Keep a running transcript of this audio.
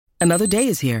Another day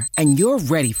is here, and you're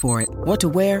ready for it. What to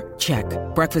wear? Check.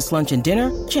 Breakfast, lunch, and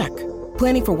dinner? Check.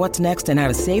 Planning for what's next and how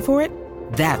to save for it?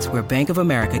 That's where Bank of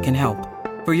America can help.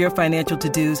 For your financial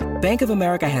to-dos, Bank of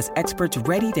America has experts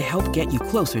ready to help get you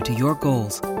closer to your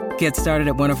goals. Get started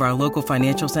at one of our local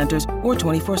financial centers or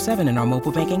 24/7 in our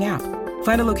mobile banking app.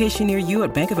 Find a location near you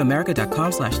at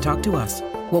bankofamerica.com/talktous.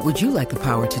 What would you like the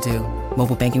power to do?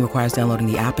 Mobile banking requires downloading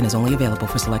the app and is only available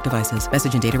for select devices.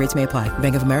 Message and data rates may apply.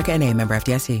 Bank of America N.A., member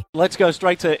FDIC. Let's go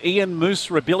straight to Ian Moose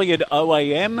Rebilliard,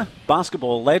 OAM,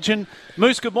 basketball legend.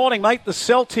 Moose, good morning, mate. The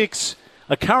Celtics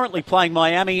are currently playing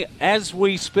Miami as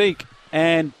we speak,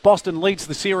 and Boston leads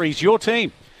the series. Your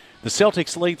team, the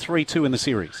Celtics, lead 3-2 in the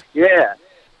series. Yeah,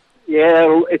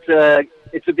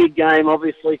 it's a big game,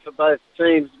 obviously, for both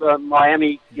teams.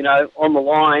 Miami, on the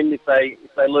line. If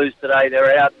they lose today,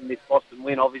 they're out, and if Boston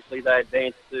win, obviously they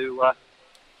advance to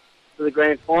the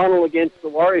grand final against the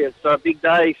Warriors. So a big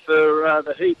day for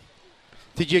the Heat.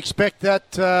 Did you expect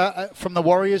that from the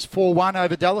Warriors, 4-1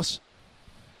 over Dallas?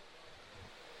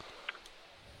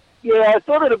 Yeah, I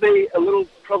thought it'd be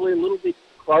probably a little bit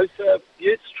closer,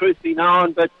 Buttes, truth be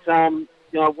known. But I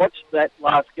watched that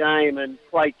last game, and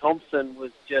Klay Thompson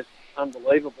was just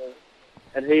unbelievable,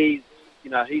 and he's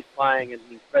playing at an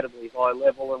incredibly high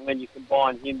level. And when you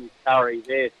combine him with Curry,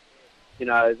 they're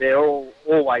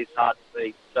always hard to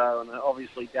beat. So, and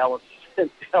obviously Dallas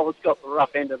got the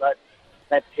rough end of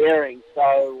that pairing.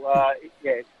 So,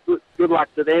 good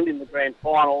luck to them in the grand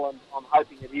final, and I'm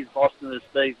hoping it is Boston, as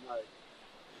Steve knows.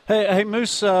 Hey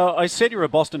Moose, I said you're a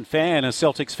Boston fan, a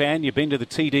Celtics fan. You've been to the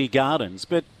TD Gardens,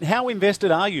 but how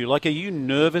invested are you? Are you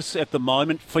nervous at the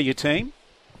moment for your team?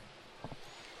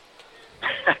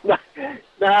 No,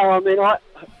 I mean, I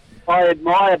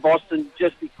admire Boston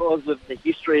just because of the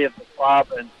history of the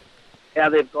club and how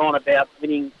they've gone about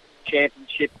winning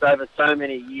championships over so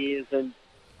many years. And,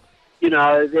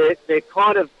 they're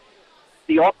kind of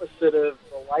the opposite of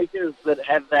the Lakers that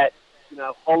have that,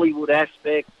 Hollywood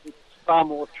aspect. It's far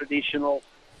more traditional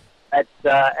at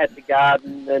the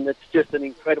Garden, and it's just an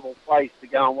incredible place to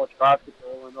go and watch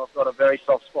basketball, and I've got a very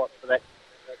soft spot for that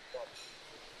spot.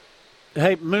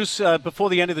 Hey, Moose, before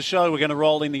the end of the show, we're going to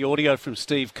roll in the audio from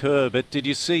Steve Kerr, but did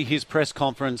you see his press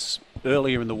conference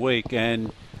earlier in the week?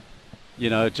 And,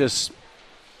 just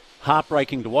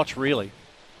heartbreaking to watch, really.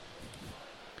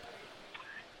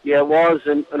 Yeah, it was,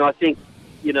 and I think,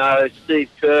 Steve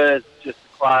Kerr's just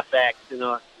a class act, and,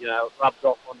 it rubs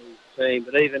off on his team.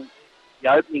 But even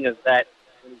the opening of that,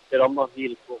 when he said, "I'm not here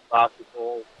to talk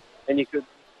basketball," and you could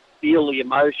feel the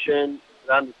emotion, you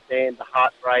could understand the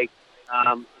heartbreak.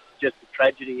 Just a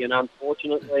tragedy, and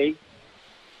unfortunately,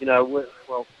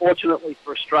 fortunately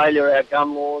for Australia, our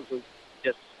gun laws are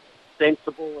just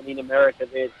sensible, and in America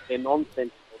they're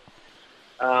nonsensical.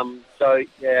 You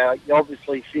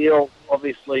obviously feel, for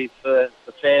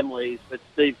the families, but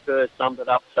Steve Kerr summed it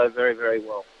up so very, very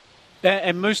well.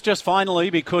 And Moose, just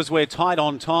finally, because we're tight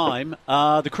on time,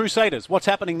 the Crusaders, what's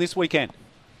happening this weekend?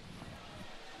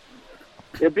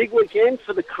 A big weekend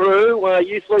for the Crew.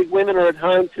 Youth League women are at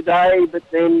home today, but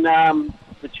then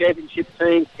the championship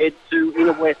team head to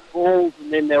Inner West Falls,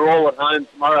 and then they're all at home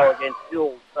tomorrow against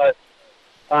Hills. So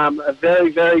a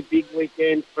very, very big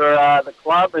weekend for the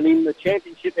club. And in the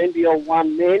championship NBL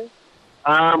 1 men,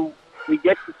 we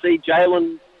get to see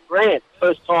Jalen Grant.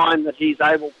 First time that he's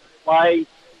able to play.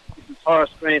 This is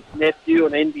Horace Grant's nephew,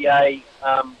 an NBA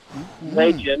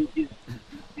legend. His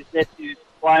nephew's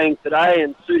playing today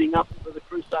and suiting up for the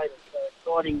Crusaders.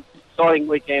 So exciting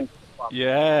weekend.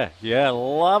 Yeah,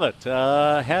 love it.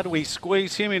 How do we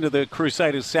squeeze him into the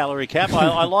Crusaders salary cap?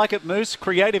 I like it, Moose.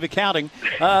 Creative accounting.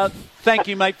 Thank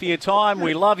you, mate, for your time.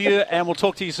 We love you, and we'll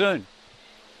talk to you soon.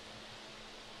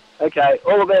 Okay,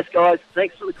 all the best, guys.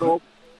 Thanks for the call.